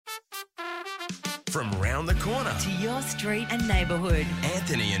From round the corner to your street and neighbourhood.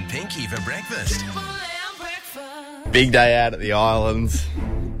 Anthony and Pinky for breakfast. Big day out at the islands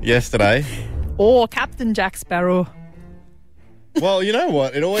yesterday. Or Captain Jack Sparrow. Well, you know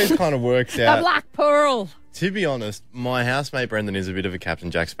what? It always kind of works out. The Black Pearl. To be honest, my housemate Brendan is a bit of a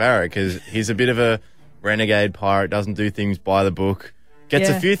Captain Jack Sparrow because he's a bit of a renegade pirate, doesn't do things by the book, gets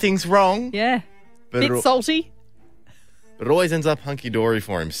a few things wrong. Yeah. But Bit salty. But it always ends up hunky-dory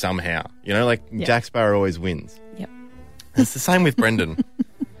for him somehow. You know, like Jack Sparrow always wins. Yep. It's the same with Brendan.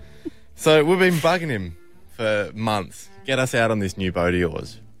 So we've been bugging him for months. Get us out on this new boat of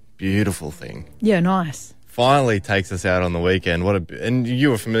yours. Beautiful thing. Yeah, nice. Finally takes us out on the weekend. And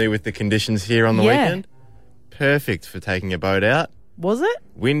you were familiar with the conditions here on the weekend? Perfect for taking a boat out. Was it?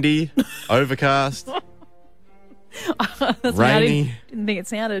 Windy, overcast, That's rainy. I didn't think it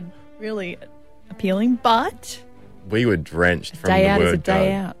sounded really appealing, but We were drenched from day the out word is a day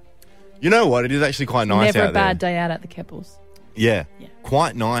go. out. You know what? It is actually quite nice Never out a bad there. day out at the Keppels. Yeah. Yeah.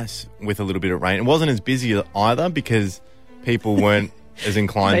 Quite nice with a little bit of rain. It wasn't as busy either because people weren't as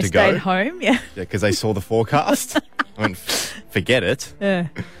inclined They to stayed go. home, yeah. Yeah, because they saw the forecast. I went, forget it. Yeah.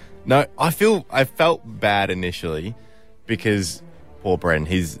 No, I felt bad initially because poor Bren,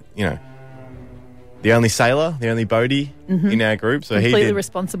 he's, the only sailor, the only boatie in our group. So Completely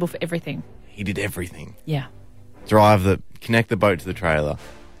responsible for everything. he did everything. Yeah. Connect the boat to the trailer,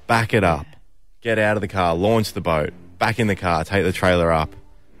 back it up, get out of the car, launch the boat, back in the car, take the trailer up,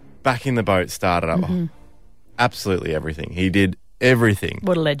 back in the boat, start it up. Oh, absolutely everything. He did everything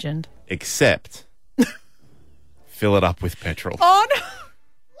What a legend. except fill it up with petrol. Oh, no.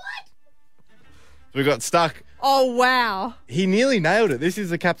 We got stuck. Oh, wow. He nearly nailed it. This is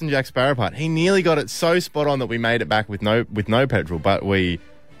the Captain Jack Sparrow part. He nearly got it so spot on that we made it back with no petrol, but he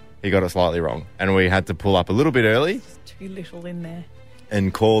got it slightly wrong, and we had to pull up a little bit early Too little in there.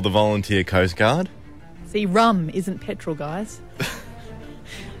 and call the volunteer Coast Guard. See, rum isn't petrol, guys.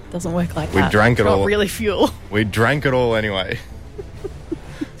 Doesn't work like We that. drank it It's not all. really fuel. We drank it all anyway.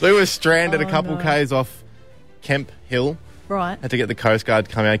 So we were stranded a couple k's off Kemp Hill. Right. Had to get the Coast Guard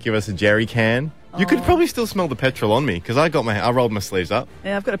to come out, give us a jerry can. You could probably still smell the petrol on me because I rolled my sleeves up.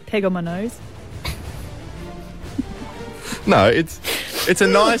 Yeah, I've got a peg on my nose. No, it's a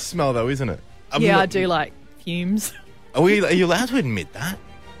nice smell though, isn't it? I do like fumes. Are you allowed to admit that?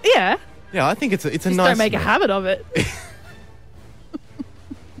 Yeah. Yeah, I think it's a Just nice don't make a smell. habit of it.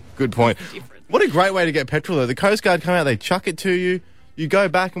 Good point. What a great way to get petrol though. The Coast Guard come out, they chuck it to you. You go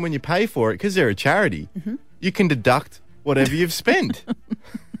back and when you pay for it, because they're a charity, you can deduct whatever you've spent.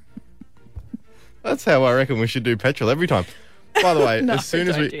 That's how I reckon we should do petrol every time. By the way, No, as soon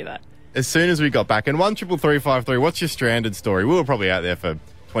don't as do that. as soon as we got back, and 13353, what's your stranded story? We were probably out there for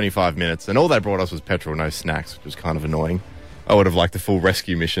 25 minutes, and all they brought us was petrol, no snacks, which was kind of annoying. I would have liked a full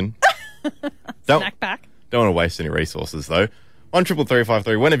rescue mission. Snack pack. Don't want to waste any resources though.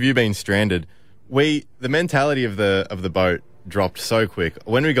 13353. When have you been stranded? The mentality of the boat dropped so quick.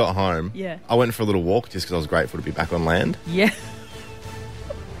 When we got home, I went for a little walk just because I was grateful to be back on land. Yeah.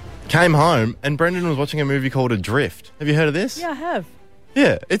 Came home and Brendan was watching a movie called Adrift. Have you heard of this? Yeah, I have.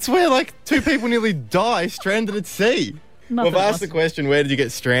 Yeah, it's where like two people nearly die stranded at sea. Nothing We've asked the awesome. question, where did you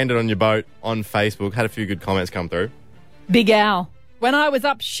get stranded on your boat on Facebook? Had a few good comments come through. Big Al. When I was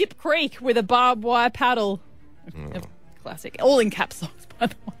up Ship Creek with a barbed wire paddle. Classic. All in caps locks, by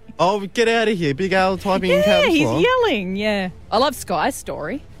the way. Oh, get out of here. Big Al typing in caps he's lock. yelling, yeah. I love Sky's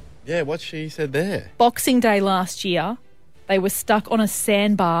story. Yeah, what she said there. Boxing Day last year, they were stuck on a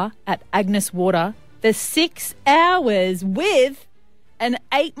sandbar at Agnes Water for 6 hours with an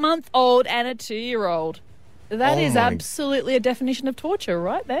 8-month-old and a 2-year-old. That is absolutely a definition of torture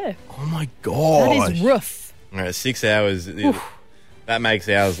right there. Oh, my God. That is rough. All right, 6 hours. That makes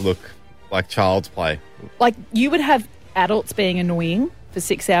ours look like child's play. Like, you would have adults being annoying for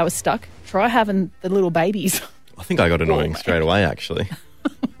 6 hours stuck. Try having the little babies. I think I got annoying straight away, actually.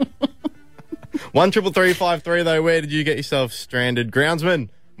 13353 though, where did you get yourself stranded? Groundsman,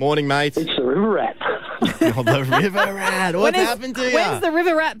 morning, mate. It's the river rat. Oh, the river rat. What's happened to you? When's the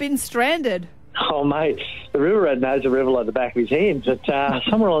river rat been stranded? Oh, mate, the river rat knows the river like the back of his hand. But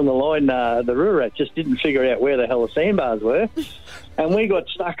somewhere along the line, the river rat just didn't figure out where the hell the sandbars were. And we got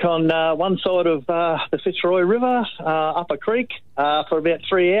stuck on one side of the Fitzroy River, up a creek, for about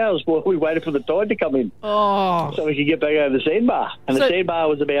 3 hours while we waited for the tide to come in. Oh. So we could get back over the sandbar. And the sandbar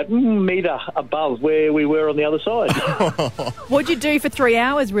was about a metre above where we were on the other side. What'd you do for 3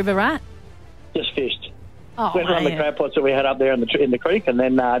 hours, river rat? Just fished. Oh, Went around the man. crab pots that we had up there in the creek, and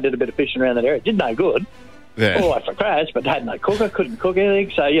then did a bit of fishing around that area. Did no good. Yeah. All right for crabs, but had no cooker, couldn't cook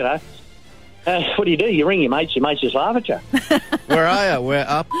anything. So, what do? You ring your mates just laugh at you. Where are you? We're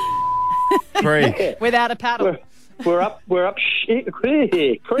up Creek. Without a paddle. We're up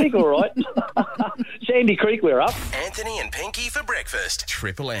Creek, all right. Sandy Creek, we're up. Anthony and Pinky for breakfast.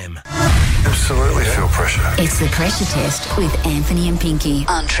 Triple M. Absolutely feel pressure. It's the pressure test with Anthony and Pinky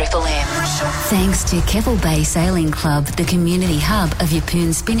on Triple M. Thanks to Keppel Bay Sailing Club, the community hub of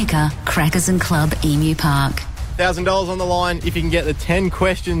Yeppoon Spinnaker, Crackers and Club, Emu Park. $1,000 on the line if you can get the 10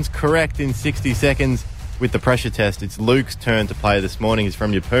 questions correct in 60 seconds with the pressure test. It's Luke's turn to play this morning. He's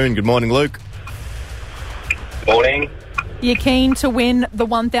from Yeppoon. Good morning, Luke. Morning. You keen to win the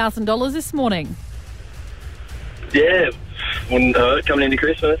 $1,000 this morning? Yeah, wouldn't hurt coming into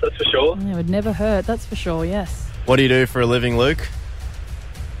Christmas, that's for sure. It would never hurt, that's for sure, yes. What do you do for a living, Luke?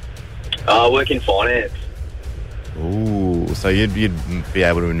 I work in finance. Ooh, so you'd be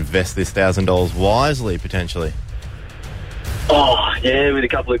able to invest this $1,000 wisely, potentially. Oh, yeah, with a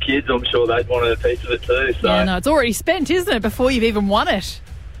couple of kids, I'm sure they'd want a piece of it too. So. Yeah, no, it's already spent, isn't it, before you've even won it?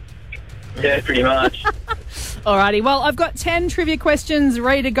 Yeah, pretty much. Alrighty, well, I've got 10 trivia questions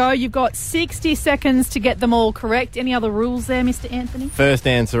ready to go. You've got 60 seconds to get them all correct. Any other rules there, Mr. Anthony? First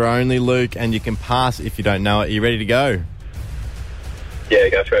answer only, Luke, and you can pass if you don't know it. Are you ready to go? Yeah,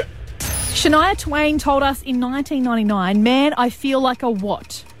 go for it. Shania Twain told us in 1999, "Man, I feel like a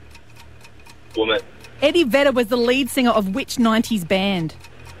what?" Woman. Eddie Vedder was the lead singer of which 90s band?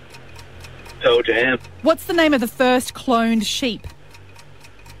 Pearl Jam. What's the name of the first cloned sheep?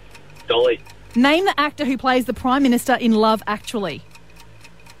 Dolly. Name the actor who plays the Prime Minister in Love Actually.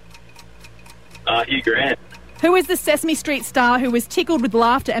 Hugh Grant. Who is the Sesame Street star who was tickled with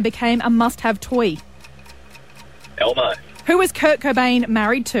laughter and became a must-have toy? Elmo. Who was Kurt Cobain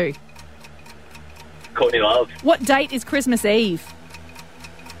married to? Courtney Love. What date is Christmas Eve?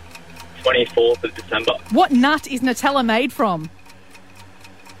 24th of December. What nut is Nutella made from?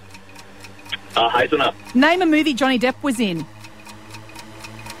 Hazelnut. Name a movie Johnny Depp was in.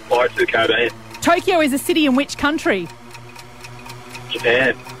 Pirates of the Caribbean. Tokyo is a city in which country?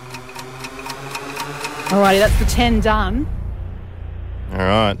 Japan. Alrighty, that's the 10 done. All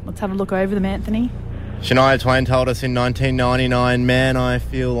right. Let's have a look over them, Anthony. Shania Twain told us in 1999, "Man, I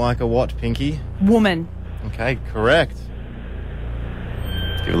feel like a what, Pinky?" Woman. Okay, correct.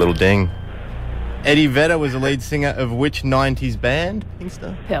 Let's give a little ding. Eddie Vedder was the lead singer of which 90s band,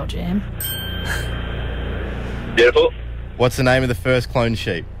 Pinkster? Pearl Jam. Beautiful. What's the name of the first cloned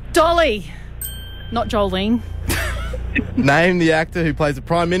sheep? Dolly. Not Jolene. Name the actor who plays the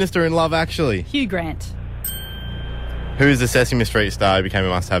Prime Minister in Love Actually. Hugh Grant. Who is the Sesame Street star who became a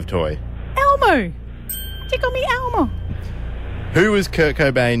must-have toy? Elmo. Tickle me, Elmo. Who was Kurt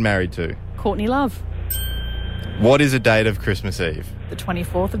Cobain married to? Courtney Love. What is the date of Christmas Eve? The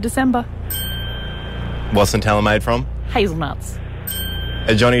 24th of December. What's Nutella made from? Hazelnuts.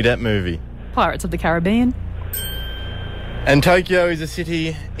 A Johnny Depp movie. Pirates of the Caribbean. And Tokyo is a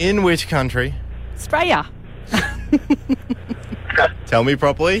city in which country? Australia. Tell me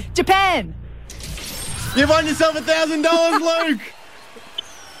properly. Japan. You've won yourself $1,000, Luke!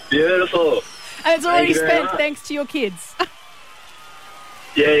 Beautiful. And it's already Thank you very spent much. thanks to your kids.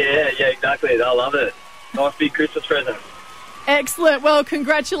 Yeah, exactly. They'll love it. Nice big Christmas present. Excellent. Well,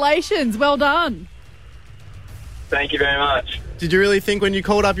 congratulations. Well done. Thank you very much. Did you really think when you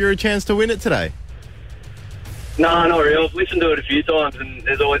called up you were a chance to win it today? No, not real. I've listened to it a few times and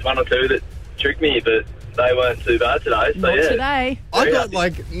there's always one or two that trick me, but they weren't too bad today. So Not yeah. today. I Very got happy.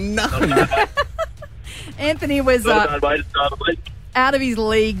 like Not none. a bad way. Anthony was Not a bad way to start the week. out of his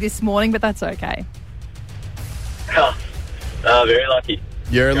league this morning, but that's okay. Very lucky.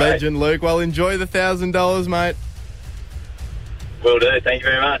 You're a Great. legend, Luke. Well, enjoy the $1,000, mate. Will do. Thank you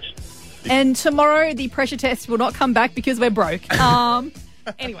very much. And tomorrow the pressure test will not come back because we're broke.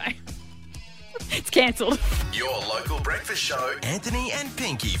 Anyway, it's cancelled. Your local breakfast show. Anthony and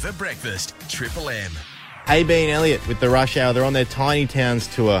Pinky for breakfast. Triple M. AB and Elliot with the Rush Hour. They're on their Tiny Towns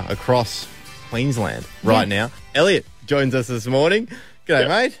tour across Queensland right now. Elliot joins us this morning. G'day,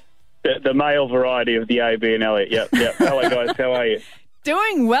 mate. The male variety of the AB and Elliot. Yep. Hello, guys. How are you?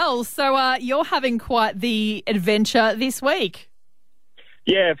 Doing well. So you're having quite the adventure this week.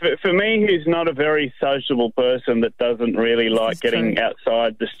 Yeah, for me, who's not a very sociable person that doesn't really like is getting true.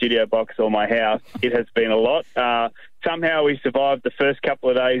 outside the studio box or my house, it has been a lot. Somehow we survived the first couple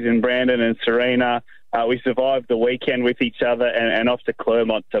of days in Brandon and Serena. We survived the weekend with each other and off to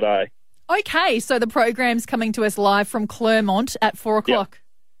Clermont today. Okay, so the program's coming to us live from Clermont at 4 o'clock.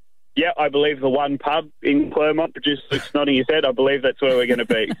 Yeah, I believe the one pub in Clermont, producer Luke's nodding his head, I believe that's where we're going to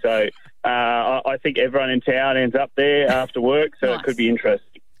be. So I think everyone in town ends up there after work, so Nice. It could be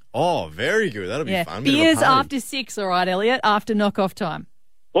interesting. Oh, very good. That'll be Yeah, fun. Bit of a beers party. after 6, all right, Elliot, after knock-off time.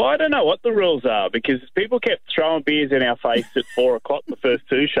 Well, I don't know what the rules are because people kept throwing beers in our face at 4 o'clock the first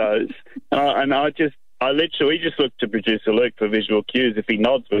two shows, we just looked to producer Luke for visual cues. If he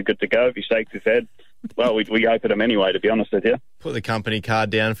nods, we're good to go. If he shakes his head, well, we open them anyway, to be honest with you. Put the company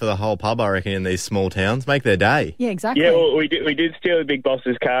card down for the whole pub, I reckon, in these small towns. Make their day. Yeah, exactly. Yeah, well, we did steal the big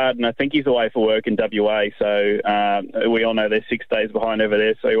boss's card, and I think he's away for work in WA, so we all know they're 6 days behind over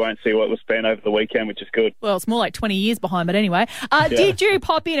there, so we won't see what was spent over the weekend, which is good. Well, it's more like 20 years behind, but anyway. Did you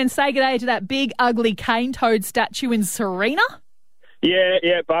pop in and say good day to that big, ugly cane toad statue in Serena?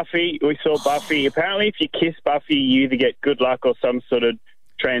 Yeah, Buffy. We saw Buffy. Apparently, if you kiss Buffy, you either get good luck or some sort of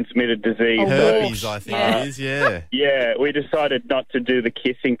transmitted disease. Herpes, I think it is, yeah. Yeah, we decided not to do the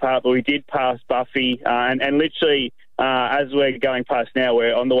kissing part, but we did pass Buffy. And literally, as we're going past now,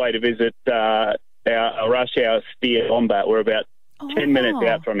 we're on the way to visit our rush hour steer wombat. We're about 10 minutes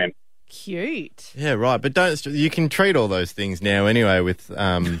out from him. Cute. Yeah, right. But you can treat all those things now anyway with...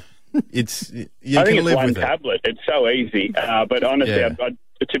 I think it's one tablet. It's so easy. But honestly,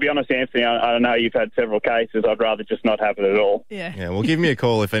 to be honest, Anthony, I know you've had several cases. I'd rather just not have it at all. Yeah. Well, give me a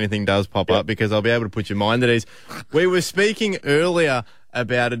call if anything does pop up because I'll be able to put your mind at ease. We were speaking earlier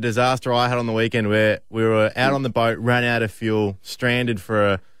about a disaster I had on the weekend where we were out on the boat, ran out of fuel, stranded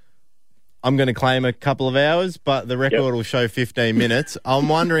for I'm going to claim a couple of hours, but the record will show 15 minutes. I'm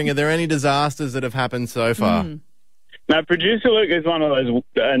wondering, are there any disasters that have happened so far? Now, producer Luke is one of those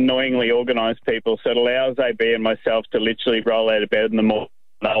annoyingly organised people, so it allows AB and myself to literally roll out of bed in the morning,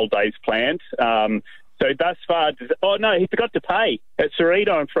 the whole day's planned. So thus far, he forgot to pay at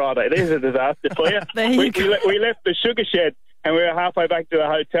Serena on Friday. There's a disaster for you. We left the sugar shed and we were halfway back to the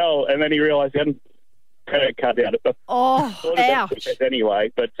hotel, and then he realised he hadn't credit card out of it. Ouch.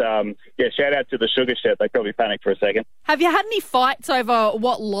 Anyway, but shout out to the sugar shed. They probably panicked for a second. Have you had any fights over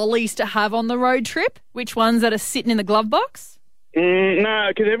what lollies to have on the road trip? Which ones that are sitting in the glove box? No,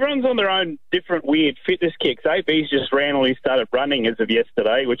 because everyone's on their own different weird fitness kicks. AB's just randomly started running as of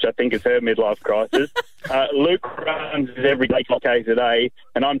yesterday, which I think is her midlife crisis. Luke runs every day 5Ks a day,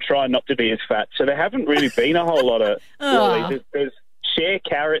 and I'm trying not to be as fat. So there haven't really been a whole lot of lollies. There's share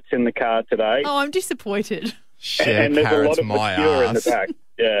carrots in the car today. Oh, I'm disappointed. Share and there's carrots, a lot of my mature in the ass. back.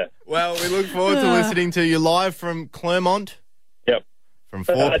 Yeah. Well, we look forward to listening to you live from Clermont. Yep. From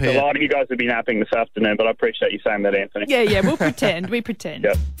 4 It's a p.m. lot of you guys have been napping this afternoon, but I appreciate you saying that, Anthony. Yeah, we'll pretend. We pretend.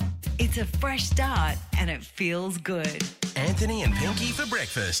 Yep. It's a fresh start and it feels good. Anthony and Pinky for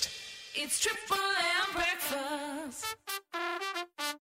breakfast. It's Triple M breakfast.